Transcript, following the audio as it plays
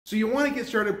So you want to get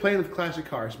started playing with classic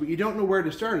cars, but you don't know where to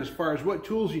start as far as what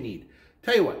tools you need.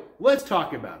 Tell you what, let's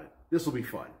talk about it. This will be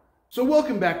fun. So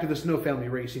welcome back to the Snow Family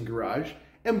Racing Garage,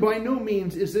 and by no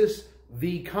means is this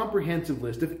the comprehensive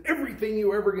list of everything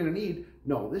you're ever going to need.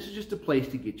 No, this is just a place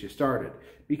to get you started.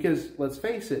 Because let's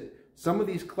face it, some of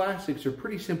these classics are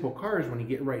pretty simple cars when you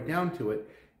get right down to it,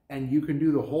 and you can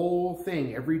do the whole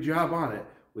thing, every job on it,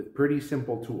 with pretty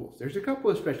simple tools. There's a couple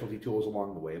of specialty tools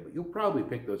along the way, but you'll probably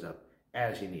pick those up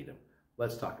as you need them.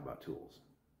 Let's talk about tools.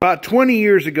 About 20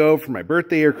 years ago, for my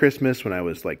birthday or Christmas, when I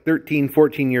was like 13,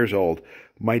 14 years old,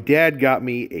 my dad got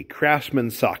me a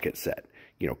Craftsman socket set.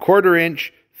 You know, 1/4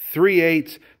 inch,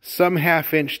 3/8, some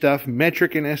 1/2 inch stuff,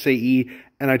 metric and SAE,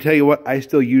 and I tell you what, I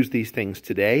still use these things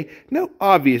today. Now,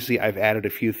 obviously, I've added a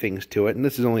few things to it, and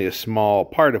this is only a small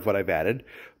part of what I've added,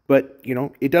 but, you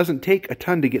know, it doesn't take a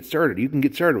ton to get started. You can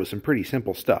get started with some pretty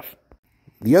simple stuff.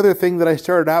 The other thing that I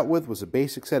started out with was a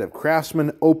basic set of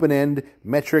Craftsman open-end,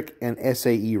 metric, and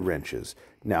SAE wrenches.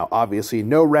 Now, obviously,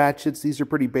 no ratchets. These are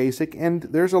pretty basic, and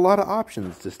there's a lot of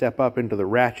options to step up into the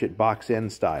ratchet box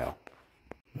end style.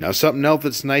 Now, something else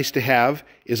that's nice to have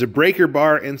is a breaker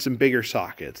bar and some bigger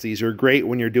sockets. These are great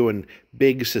when you're doing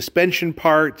big suspension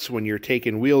parts, when you're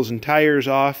taking wheels and tires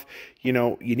off. You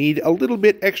know, you need a little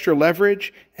bit extra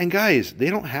leverage. And guys,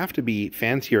 they don't have to be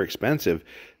fancy or expensive.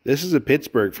 This is a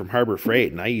Pittsburgh from Harbor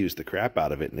Freight, and I use the crap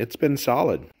out of it, and it's been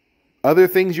solid. Other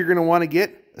things you're going to want to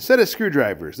get, a set of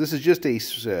screwdrivers. This is just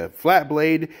a flat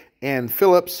blade and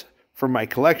Phillips from my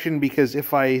collection, because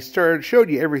if I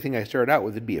showed you everything I started out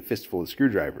with, it'd be a fistful of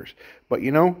screwdrivers. But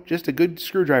you know, just a good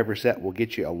screwdriver set will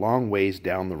get you a long ways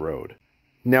down the road.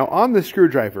 Now, on the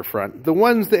screwdriver front, the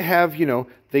ones that have, you know,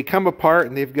 they come apart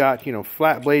and they've got, you know,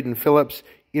 flat blade and Phillips,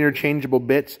 interchangeable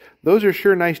bits, those are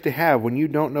sure nice to have when you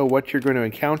don't know what you're going to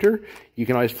encounter. You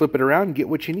can always flip it around and get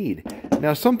what you need.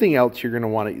 Now, something else you're going to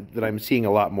want that I'm seeing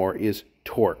a lot more is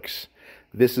Torx.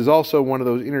 This is also one of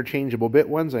those interchangeable bit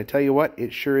ones. I tell you what,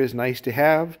 it sure is nice to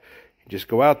have. You just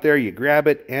go out there, you grab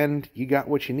it, and you got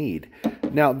what you need.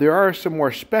 Now, there are some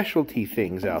more specialty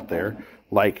things out there,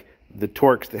 like the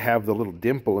Torx that have the little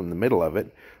dimple in the middle of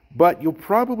it, but you'll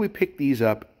probably pick these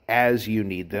up as you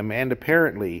need them, and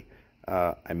apparently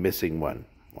I'm missing one.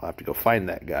 I'll have to go find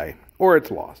that guy, or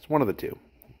it's lost, one of the two.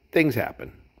 Things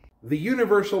happen. The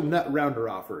Universal Nut Rounder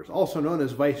offers, also known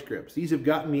as vice grips. These have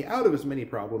gotten me out of as many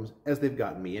problems as they've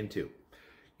gotten me into.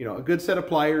 You know, a good set of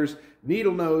pliers,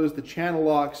 needle nose, the channel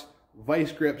locks,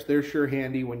 vice grips, they're sure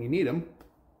handy when you need them.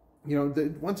 You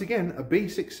know, once again, a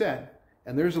basic set,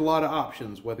 and there's a lot of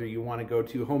options, whether you want to go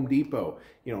to Home Depot.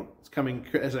 You know, it's coming,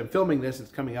 as I'm filming this,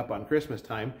 it's coming up on Christmas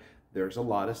time. There's a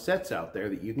lot of sets out there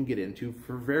that you can get into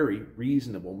for very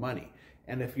reasonable money.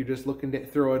 And if you're just looking to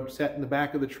throw a set in the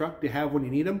back of the truck to have when you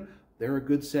need them, they're a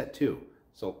good set too.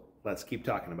 So let's keep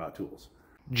talking about tools.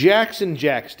 Jacks and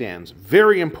jack stands,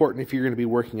 very important if you're going to be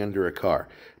working under a car.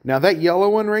 Now that yellow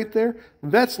one right there,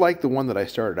 that's like the one that I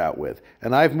started out with.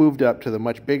 And I've moved up to the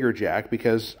much bigger jack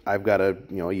because I've got a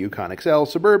Yukon XL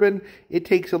Suburban. It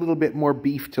takes a little bit more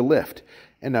beef to lift.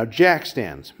 And now jack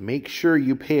stands, make sure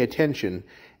you pay attention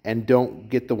and don't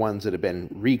get the ones that have been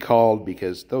recalled,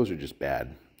 because those are just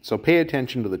bad. So pay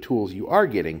attention to the tools you are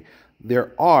getting.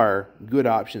 There are good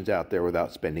options out there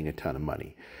without spending a ton of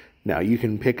money. Now, you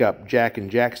can pick up jack and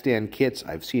jack stand kits.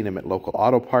 I've seen them at local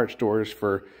auto parts stores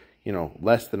for, you know,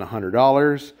 less than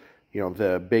 $100. You know,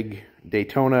 the big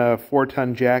Daytona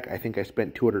 4-ton jack, I think I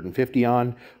spent $250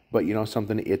 on, but you know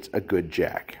something, it's a good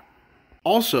jack.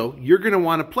 Also, you're going to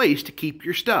want a place to keep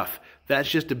your stuff. That's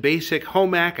just a basic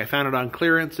Homac. I found it on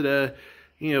clearance at a,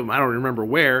 I don't remember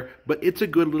where, but it's a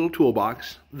good little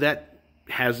toolbox that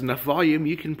has enough volume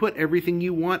you can put everything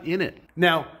you want in it.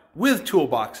 Now, with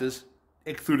toolboxes,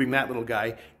 excluding that little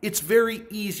guy, it's very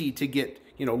easy to get,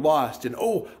 lost and,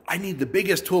 oh, I need the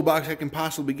biggest toolbox I can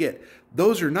possibly get.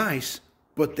 Those are nice,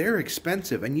 but they're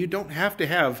expensive, and you don't have to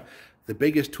have the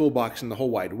biggest toolbox in the whole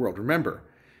wide world. Remember,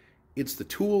 it's the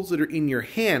tools that are in your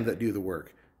hand that do the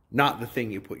work, not the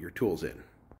thing you put your tools in.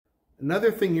 Another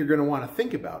thing you're going to want to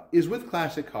think about is with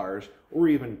classic cars, or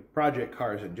even project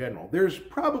cars in general, there's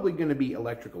probably going to be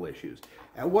electrical issues.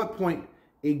 At what point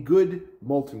a good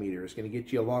multimeter is going to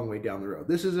get you a long way down the road.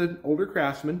 This is an older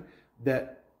Craftsman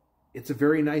that it's a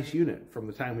very nice unit from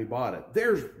the time we bought it.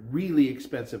 There's really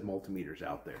expensive multimeters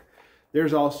out there.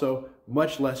 There's also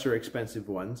much lesser expensive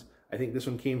ones. I think this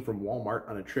one came from Walmart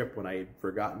on a trip when I had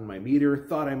forgotten my meter,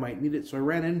 thought I might need it, so I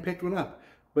ran in and picked one up.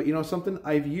 But you know something?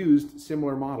 I've used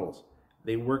similar models.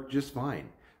 They work just fine.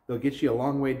 They'll get you a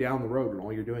long way down the road when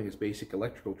all you're doing is basic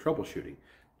electrical troubleshooting.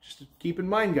 Just keep in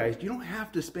mind, guys, you don't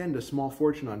have to spend a small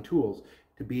fortune on tools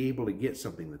to be able to get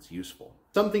something that's useful.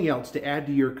 Something else to add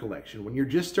to your collection when you're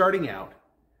just starting out,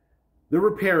 the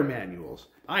repair manuals.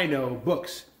 I know,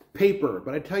 books, paper,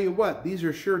 but I tell you what, these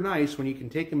are sure nice when you can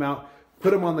take them out,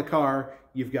 put them on the car.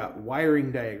 You've got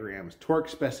wiring diagrams, torque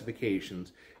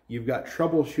specifications, you've got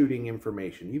troubleshooting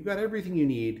information, you've got everything you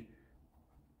need,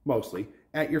 mostly,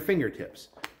 at your fingertips.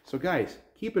 So guys,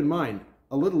 keep in mind,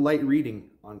 a little light reading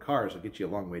on cars will get you a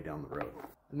long way down the road.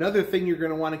 Another thing you're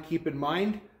going to want to keep in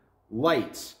mind,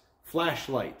 lights,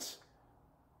 flashlights.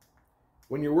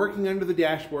 When you're working under the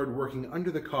dashboard, working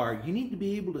under the car, you need to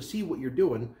be able to see what you're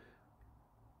doing.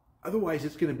 Otherwise,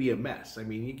 it's going to be a mess. I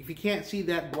mean, if you can't see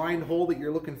that blind hole that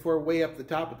you're looking for way up the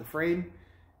top of the frame,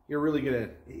 you're really going to,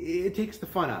 it takes the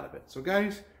fun out of it. So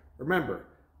guys, remember,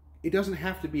 it doesn't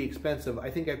have to be expensive. I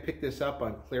think I picked this up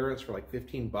on clearance for like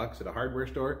 15 bucks at a hardware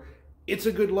store. It's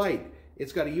a good light.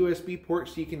 It's got a USB port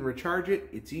so you can recharge it.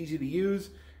 It's easy to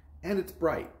use, and it's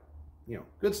bright. You know,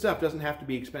 good stuff doesn't have to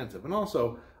be expensive. And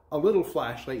also, a little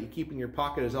flashlight you keep in your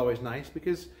pocket is always nice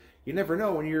because you never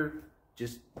know when you're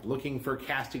just looking for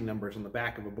casting numbers on the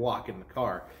back of a block in the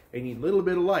car. And you need a little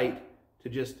bit of light to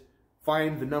just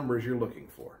find the numbers you're looking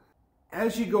for.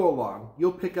 As you go along,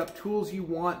 you'll pick up tools you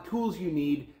want, tools you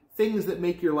need, things that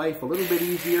make your life a little bit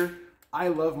easier. I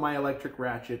love my electric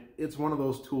ratchet. It's one of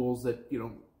those tools that, you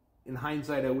know, in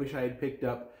hindsight, I wish I had picked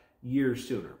up years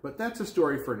sooner. But that's a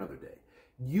story for another day.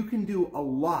 You can do a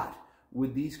lot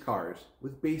with these cars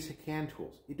with basic hand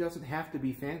tools. It doesn't have to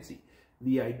be fancy.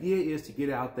 The idea is to get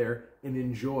out there and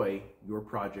enjoy your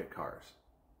project cars.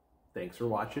 Thanks for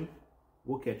watching.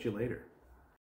 We'll catch you later.